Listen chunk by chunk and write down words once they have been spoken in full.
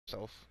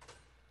himself.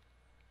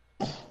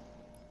 He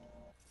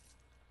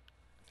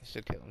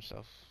should kill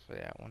himself for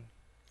that one.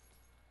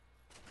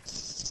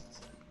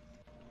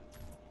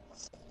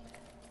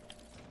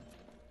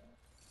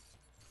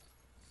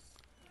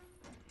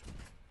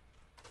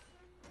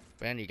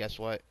 Brandy, guess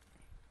what?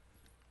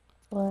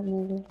 What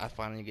movie? I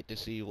finally get to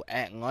see you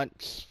at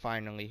lunch,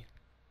 finally.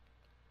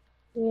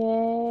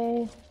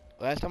 Yay.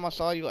 Last time I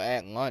saw you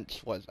at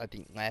lunch was, I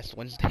think, last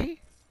Wednesday?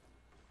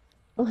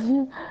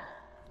 I'm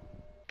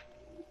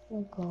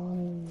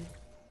going.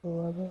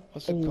 Love it.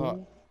 What's it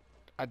called?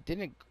 I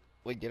didn't,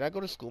 wait, did I go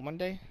to school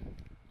Monday?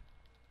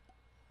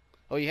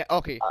 Oh, yeah,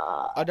 okay.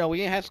 Oh, no, we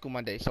didn't have school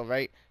Monday, so,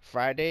 right?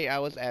 Friday, I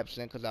was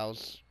absent because I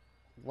was,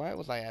 why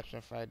was I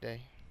absent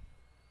Friday?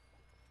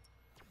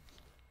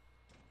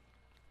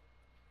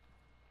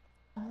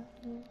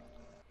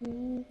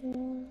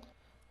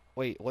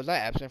 Wait, was I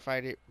absent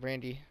Friday,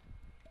 Brandy?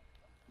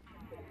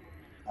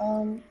 I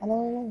don't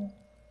remember.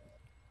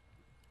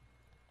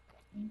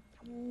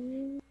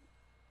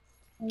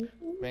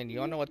 Brandy, you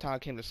don't know what time I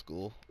came to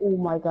school? Oh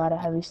my god, a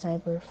heavy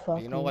sniper. You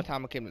Fuck know what me.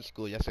 time I came to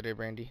school yesterday,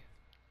 Brandy?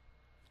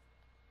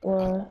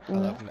 What?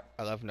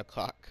 11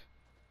 o'clock.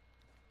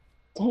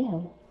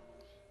 Damn.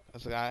 I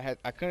was like,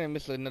 I couldn't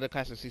miss another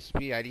class of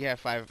CCP. I already had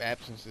 5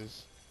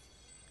 absences.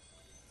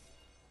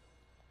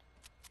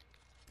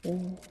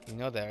 Damn. You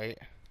know that, right?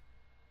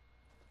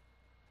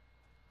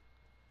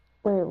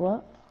 Wait,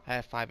 what? I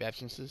had 5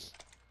 absences.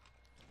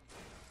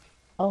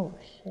 Oh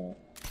shit.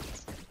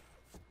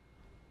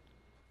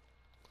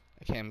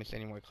 I can't miss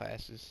any more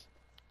classes.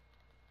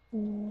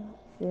 You're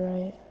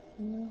right.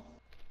 No.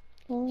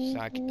 So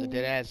I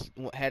dead ass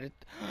had it.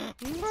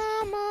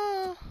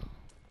 Mama.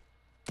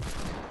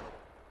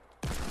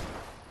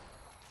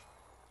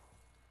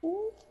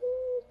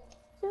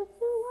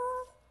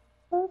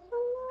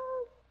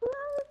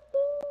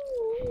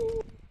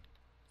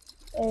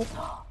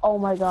 Oh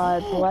my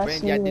god, bless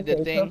Brandy, I me did with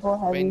the a thing. purple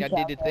heavy Brandy, I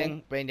did the shotgun.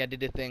 thing. Brandy, I did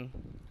the thing.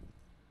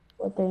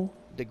 What thing?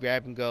 The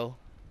grab and go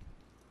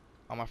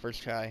on my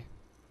first try.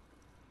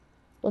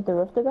 With the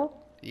rift to go?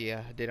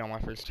 Yeah, I did it on my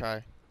first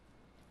try.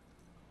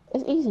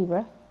 It's easy,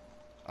 bruh.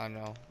 I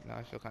know. Now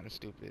I feel kind of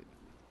stupid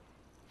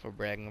for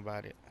bragging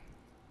about it.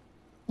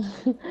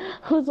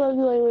 Who's gonna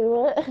be like, wait,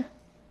 what?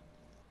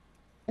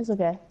 It's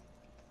okay.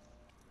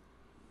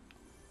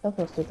 Don't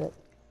feel stupid.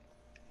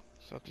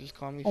 So just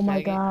call me Oh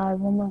my faggot.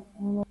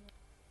 god,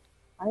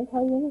 I didn't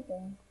tell you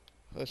anything.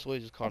 That's what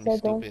just I called me said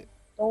stupid.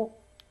 don't,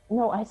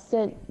 no, I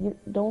said you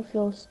don't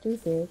feel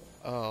stupid.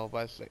 Oh, but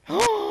I say, I'm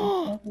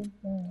fucking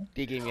saying.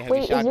 they gave me a heavy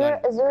Wait, is shotgun.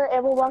 there an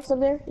ammo box up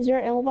there? Is there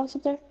an ammo box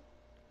up there?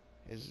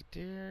 Is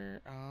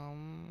there?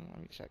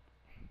 Let me check.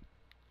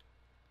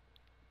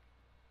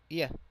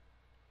 Yeah.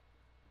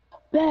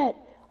 Bet!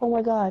 Oh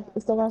my god,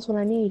 it's the last one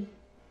I need.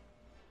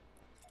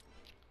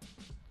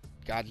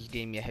 God just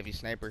gave me a heavy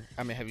sniper.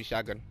 I mean, heavy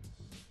shotgun.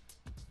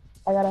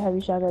 I got a heavy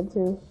shotgun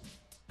too.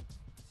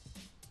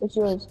 What's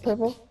yours?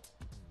 Purple?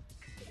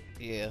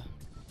 Yeah.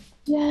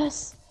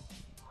 Yes!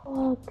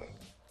 Fuck.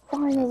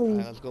 Alright, Finally.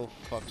 let's go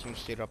fuck some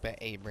shit up at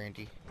A,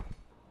 Brandy.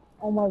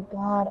 Oh my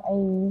god, I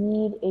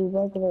need a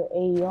regular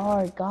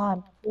AR.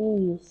 God,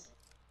 please.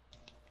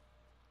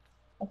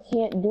 I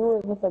can't do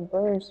it with a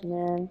burst,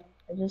 man.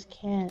 I just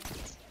can't.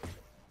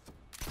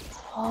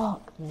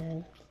 Fuck,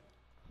 man.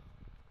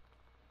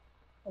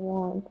 Come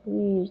on,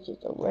 please.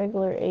 Just a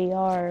regular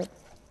AR.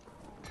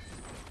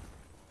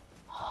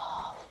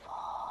 Oh,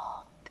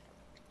 fuck.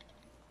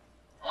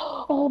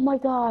 Oh my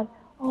god.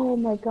 Oh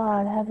my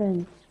god,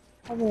 heaven.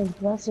 Heaven is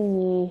blessing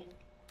me.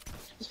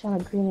 Just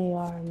found a green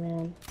AR,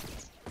 man.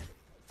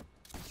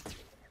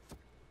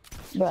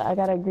 But I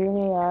got a green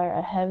AR,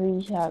 a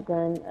heavy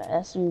shotgun, a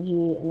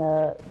SMG, and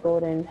a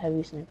golden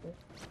heavy sniper.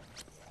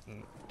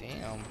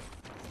 Damn.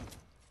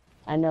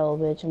 I know,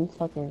 bitch. I'm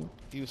fucking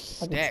You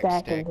stacking,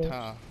 stacked, bitch.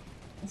 huh?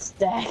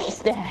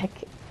 Stack.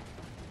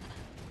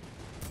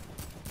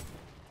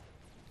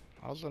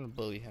 I was gonna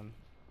bully him.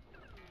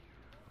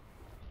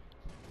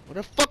 Where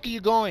the fuck are you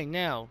going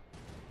now?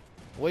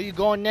 Where are you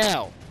going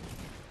now?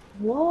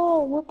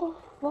 Whoa, what the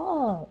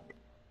fuck?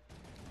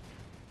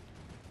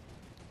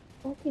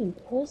 Fucking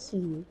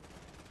pussy.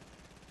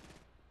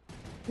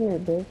 Here,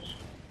 bitch.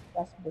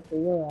 That's good for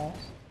your ass.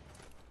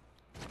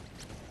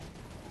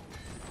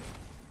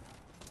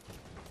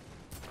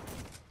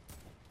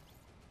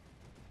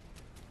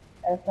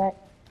 Matter of fact,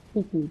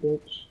 peek me,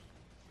 bitch.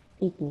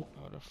 Peek me.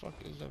 Oh, the fuck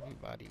is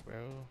everybody,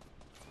 bro?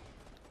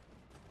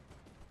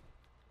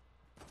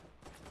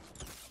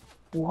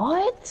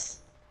 What?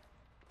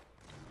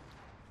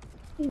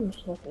 You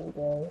fucking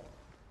gay.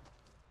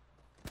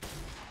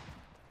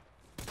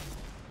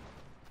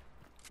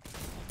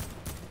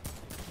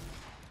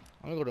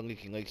 I'm gonna go to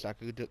Leaking Lake so I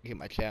could get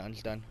my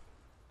challenge done.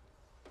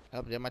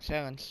 Up there, my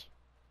challenge.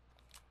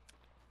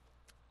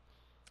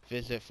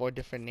 Visit 4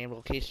 different name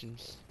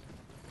locations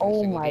in a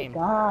Oh single my game.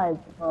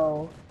 god,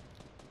 bro.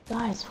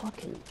 Guy's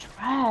fucking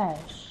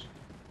trash.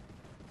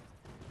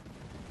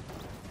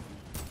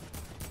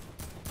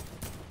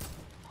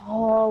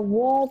 Oh,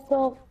 what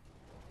the?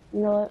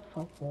 You know what?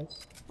 Fuck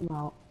this. I'm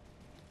out.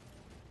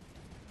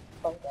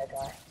 Fuck that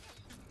guy.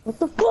 What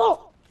the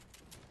fuck?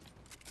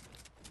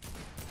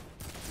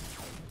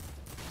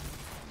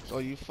 So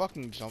you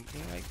fucking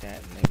jumping like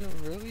that,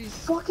 nigga? Really?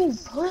 Fucking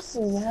pussy,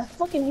 man. I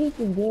fucking hate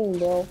this game,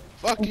 bro.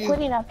 Fuck I'm you.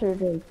 quitting after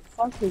this.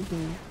 Fuck this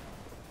game.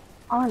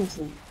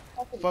 Honestly.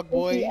 Fucking Fuck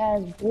pussy boy.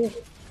 ass bitch.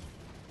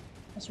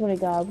 I swear to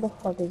God, what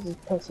the fuck is this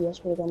pussy? I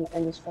swear to God, I'm gonna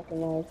end this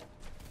fucking life.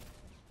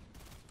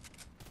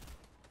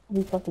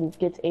 He fucking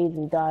gets AIDS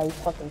and dies,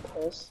 fucking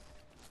puss.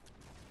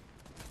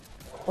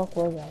 Fuck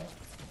was I?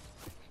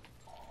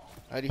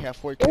 I already have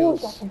 4 Oh,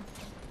 kills.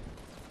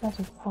 got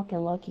some fucking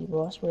lucky,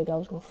 bro. I swear to God, I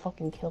was gonna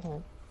fucking kill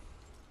him.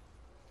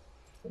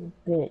 Fucking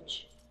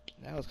bitch.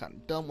 That was kind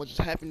of dumb what just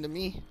happened to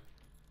me.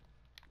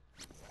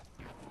 I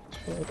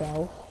swear to God,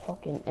 I'll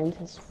fucking end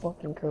his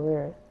fucking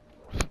career.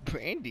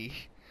 Brandy.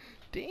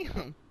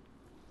 Damn.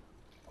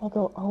 I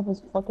hope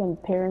his fucking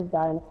parents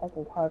die in a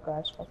fucking car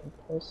crash, fucking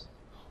piss.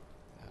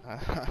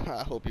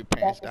 I hope your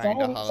parents die in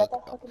the Is that that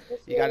Holocaust. fucking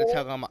pussy You gotta over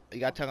tell them. You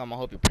gotta tell them. I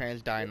hope your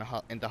parents die in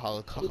the there?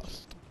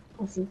 Holocaust.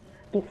 Pussy.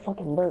 Get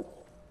fucking burnt.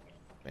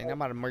 Man, I'm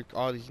about to murk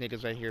all these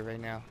niggas right here, right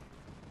now.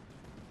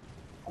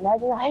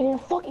 Imagine I hitting a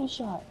fucking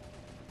shot.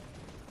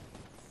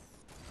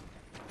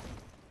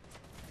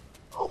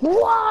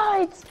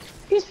 What?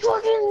 He's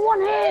fucking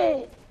one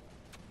hit!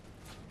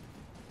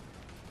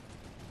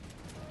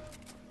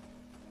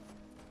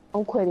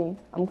 I'm quitting.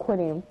 I'm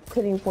quitting. I'm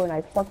quitting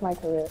Fortnite. Fuck my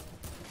career.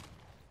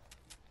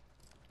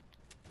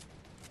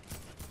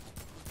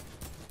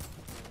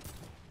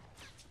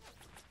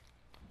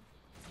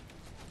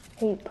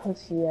 Hate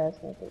pussy ass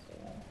niggas,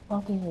 man.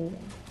 Fucking hate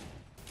them.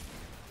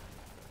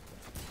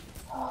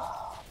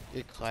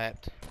 Get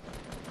clapped.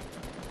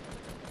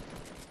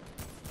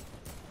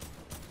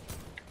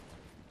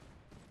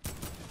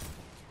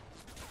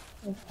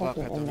 I'm Fuck, I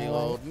fucking have to in my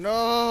life. reload.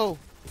 No!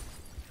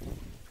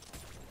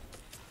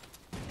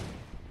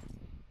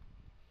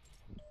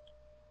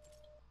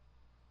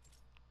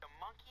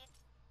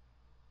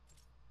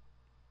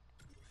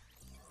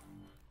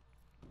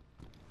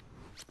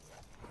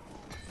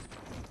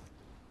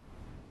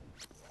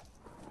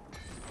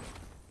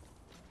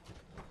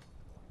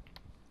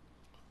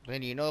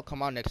 Randy, you know it'll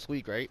come out next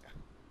week, right?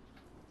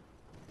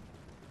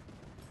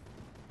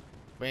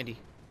 Randy,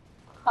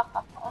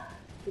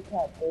 Good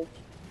cat, bitch.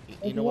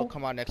 you know what'll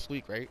come out next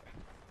week, right?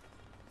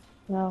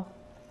 No.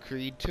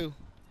 Creed 2.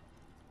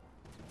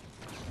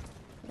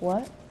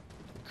 What?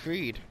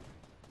 Creed.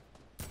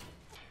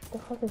 The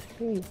fuck is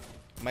free?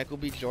 Michael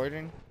B.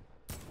 Jordan.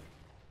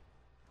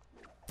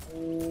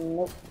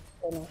 Nope.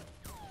 Don't know.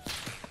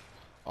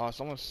 Oh,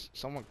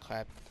 someone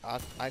clapped.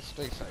 I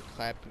straight started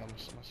clapping.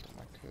 Someone stole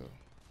my kill.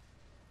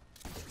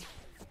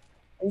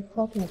 Are you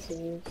fucking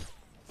serious?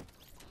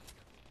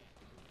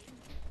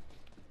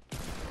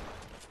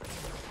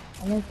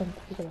 I need some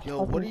people to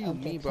Yo, what do fucking you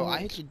come mean, to bro? I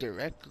me. hit you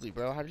directly,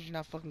 bro. How did you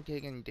not fucking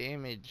take any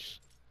damage?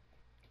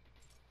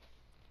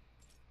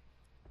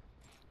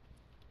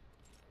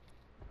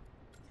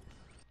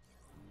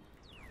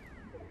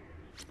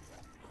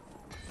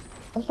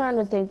 I'm starting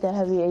to think that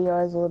heavy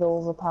AR is a little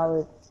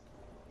overpowered.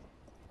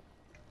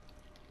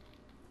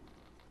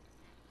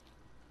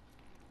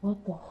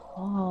 What the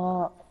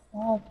fuck?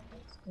 Fuck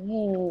this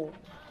game.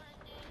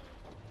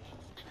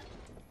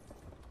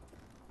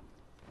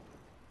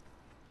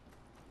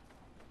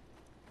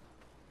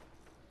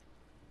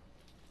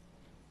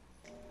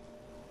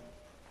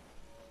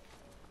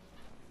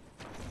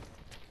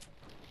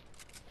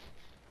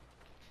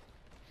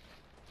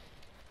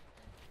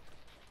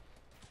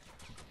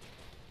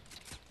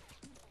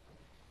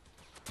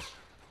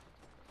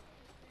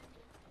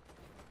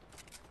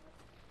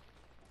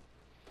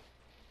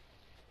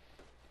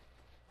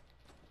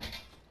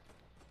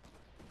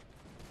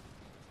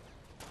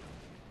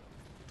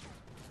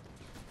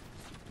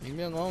 Leave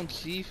me alone,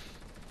 Chief.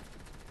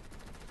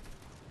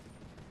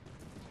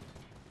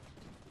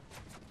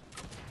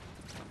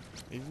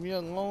 Leave me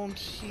alone,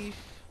 Chief.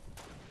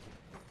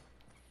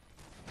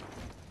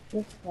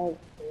 This fight,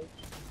 bitch.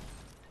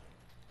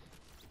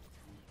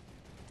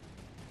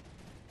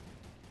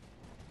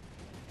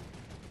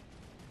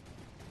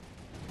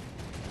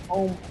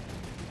 Oh,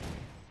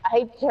 I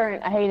hate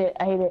turn. I hate it.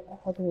 I hate it. I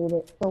fucking hate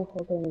it. So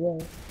fucking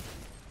gay.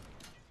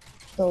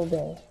 So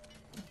gay.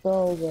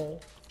 So gay.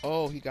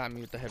 Oh, he got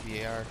me with the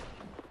heavy AR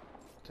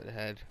to the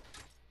head.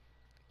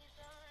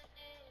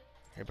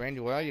 Hey, Brandy,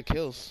 where are your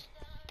kills?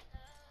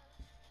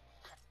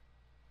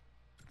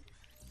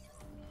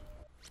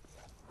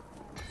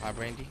 Hi,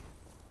 Brandy.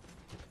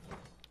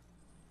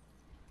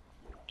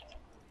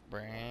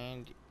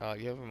 Brandy. Oh,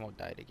 your remote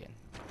died again.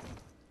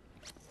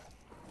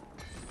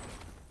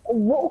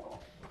 Whoa.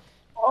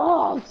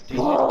 Oh, Did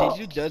fuck.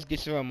 you just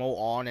get your remote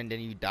on and then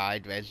you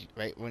died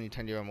right when you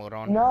turned your remote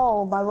on?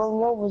 No, my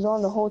remote was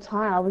on the whole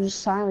time. I was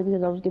just silent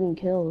because I was getting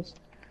kills.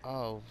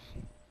 Oh.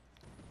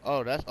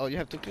 Oh, you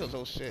have 2 kills.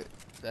 Oh shit.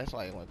 That's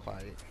why it went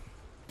quiet.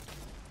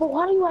 But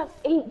why do you have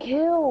 8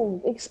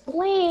 kills?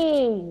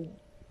 Explain.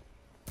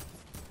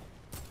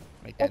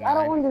 Make that Like, I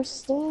don't 9.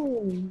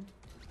 understand.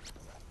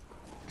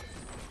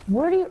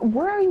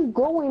 Where are you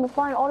going to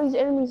find all these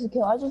enemies to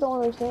kill? I just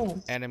don't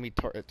understand. Enemy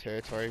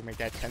territory. Make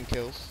that 10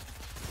 kills.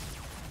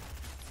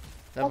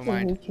 Never Fucking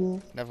mind. hate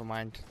you. Never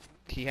mind.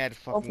 He had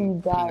Hope fucking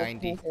you die,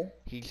 P90.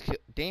 Panther.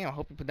 Damn, I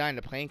hope you die in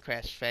the plane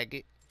crash,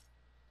 faggot.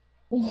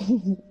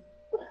 You're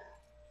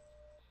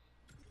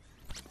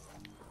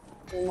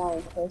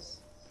not Chris.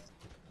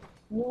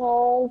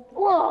 No,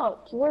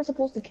 fuck! You weren't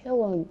supposed to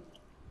kill him.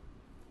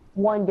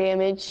 1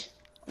 damage.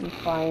 I'm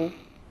fine.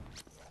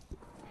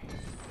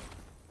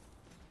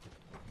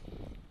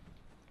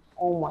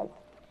 Oh my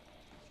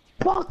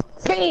fuck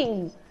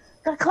thing!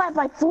 Got clapped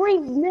by 3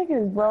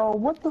 niggas, bro.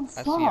 What the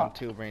I see him fuck?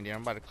 too, Brandy.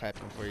 I'm about to clap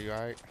him for you,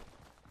 alright?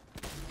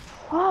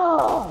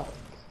 Fuck!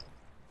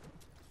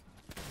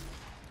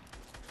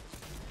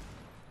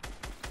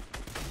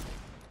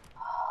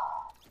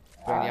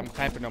 Brandy, I'm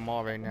clapping them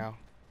all right now.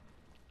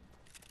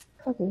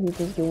 Fucking hate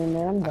this game,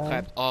 man. I'm I done.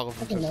 clapped all of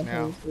them Fucking just love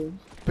now. this game.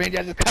 Brandy,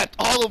 I just clapped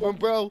all of them,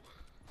 bro.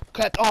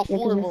 Clapped all Yeah, 4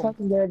 cause of you're them.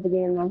 fucking good at the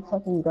game and I'm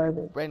fucking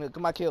garbage. Brandy, look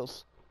at my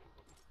kills.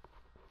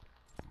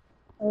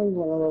 I don't even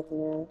wanna look,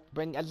 man.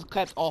 Brandy, I just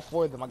clapped all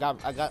 4 of them. I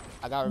got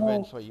revenge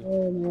No, for you.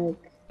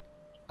 Nick.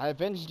 I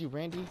avenged you,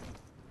 Brandy.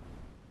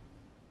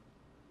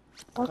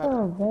 I Fuck clapped.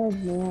 our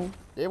revenge, man.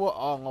 They were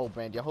all low,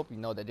 Brandy. I hope you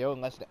know that they were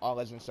all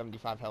less than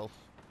 75 health.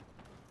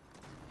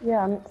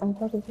 Yeah, I'm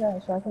fucking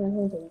trash, so I couldn't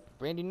hate it.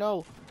 Brandy,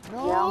 no, Yeah,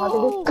 I'm about to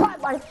no. get caught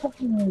by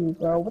fucking you,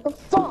 bro. What the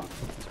fuck?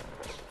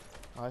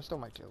 Oh, I stole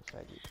my kill,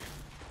 faggot.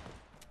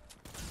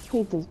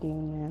 Hate this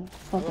game, man.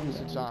 I love Fucking Mr.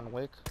 bad. John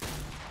Wick.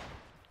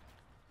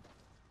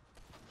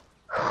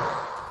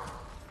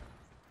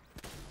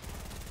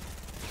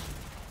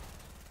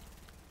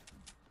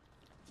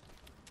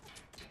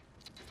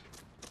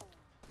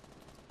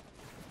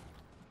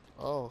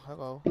 Oh,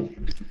 hello.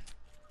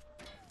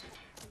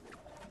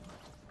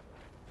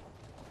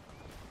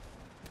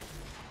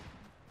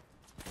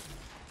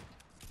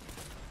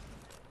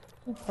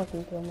 I'll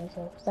fucking kill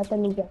myself. Is that the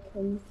new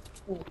Jackson?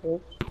 Oh,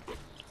 bitch.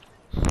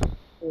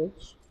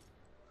 Bitch.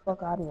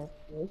 Fuck out of here,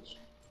 bitch.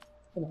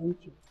 I'm gonna hate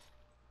you.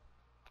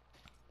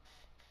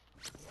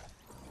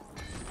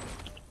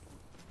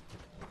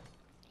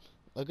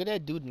 Look at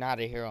that dude not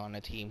a hero on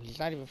the team. He's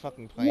not even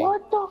fucking playing.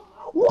 What the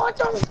fuck?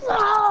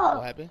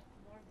 What happened?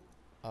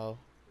 Oh.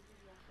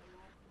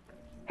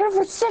 Here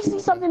for 60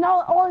 something,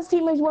 all his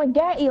teammates want to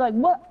get you, like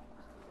what?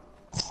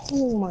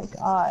 Oh my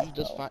god, You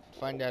just bro.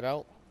 find that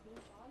out?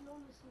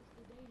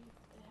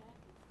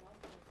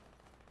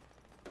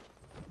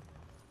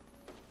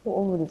 Go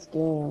over this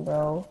game,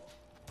 bro.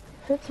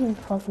 15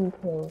 fucking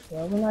kills,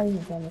 bro. We're not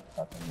even done with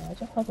fucking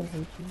match. I fucking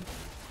hate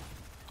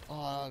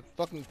you.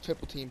 Fucking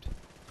triple teamed.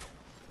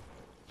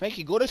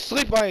 Frankie, go to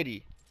sleep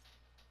already.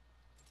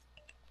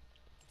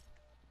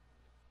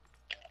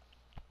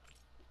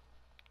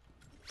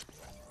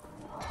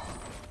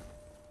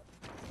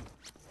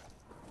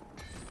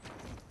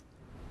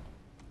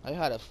 I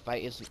had a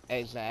fight is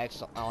as the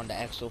axle on the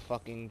actual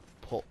fucking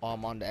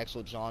on the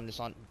actual John. It's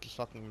on this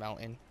fucking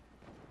mountain.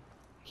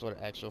 So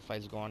the actual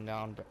fight's going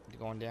down,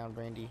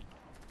 Brandy.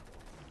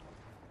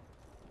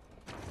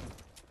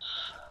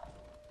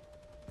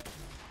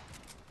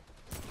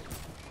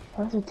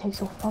 Why does it take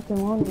so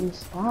fucking long to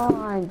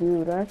respond,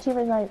 dude? Our team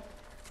is like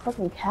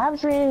fucking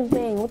capturing this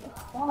thing. What the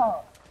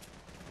fuck?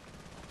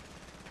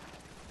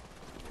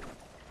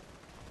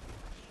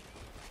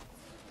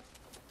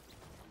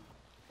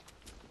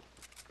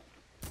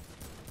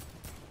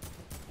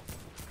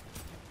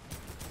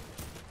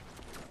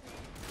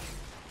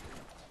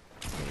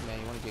 Hey man,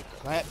 you wanna get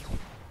clapped?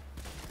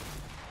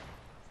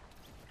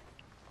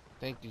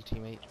 Thank you,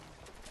 teammate.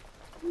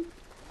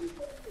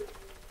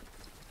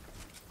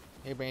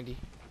 Hey Brandy,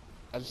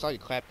 I just saw you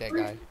clap that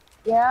guy.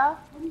 Yeah?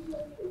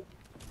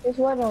 It's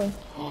what noise?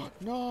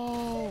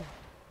 No!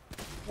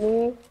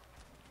 Me?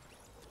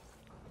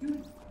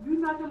 You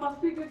knocking my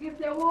speaker against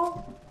that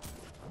wall?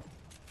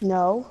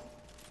 No.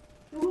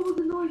 So what was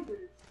the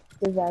noises?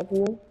 Is that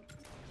you?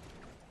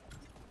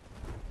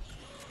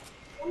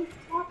 What was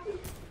talking?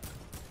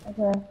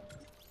 Okay.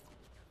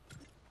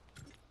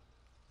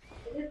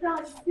 It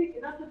sounded like the speaker,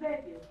 not the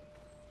vacuum.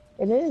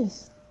 It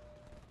is.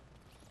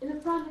 And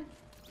it sounded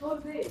so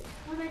big.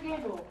 Turn that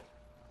game on.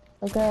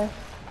 Okay.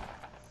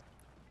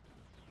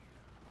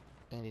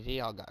 And they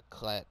all got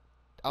clapped.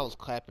 I was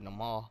clapping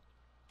them all.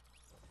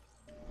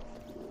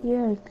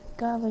 Yeah,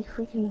 got like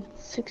freaking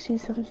 16,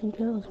 17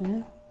 kills,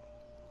 man.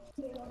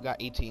 Got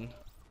 18.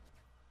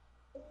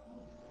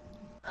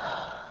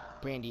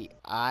 Brandy,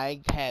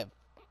 I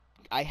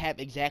have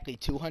exactly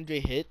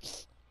 200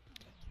 hits,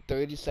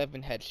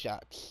 37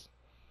 headshots.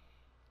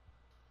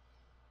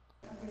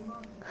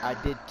 I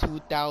did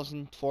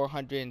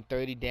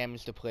 2,430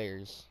 damage to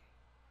players.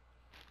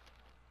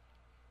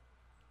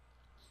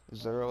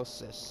 0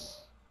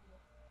 assists.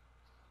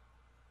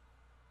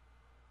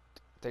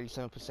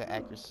 37%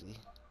 accuracy.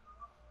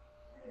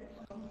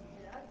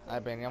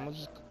 Alright, Brandy, I'm gonna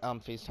just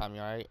FaceTime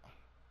you, alright?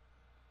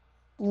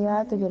 Yeah, I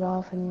have to get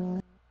off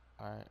anyway.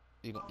 Alright.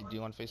 Do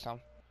you want FaceTime?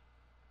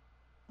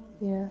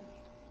 Yeah.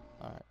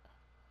 Alright.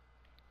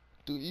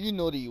 Dude, you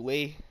know the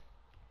way.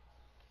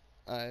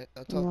 Alright,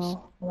 I'll talk.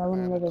 No, but I Alright,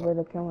 want to I'm gonna make a call. way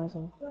to kill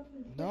myself.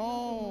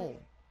 No.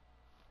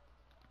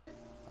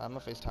 I'm gonna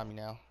FaceTime you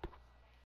now.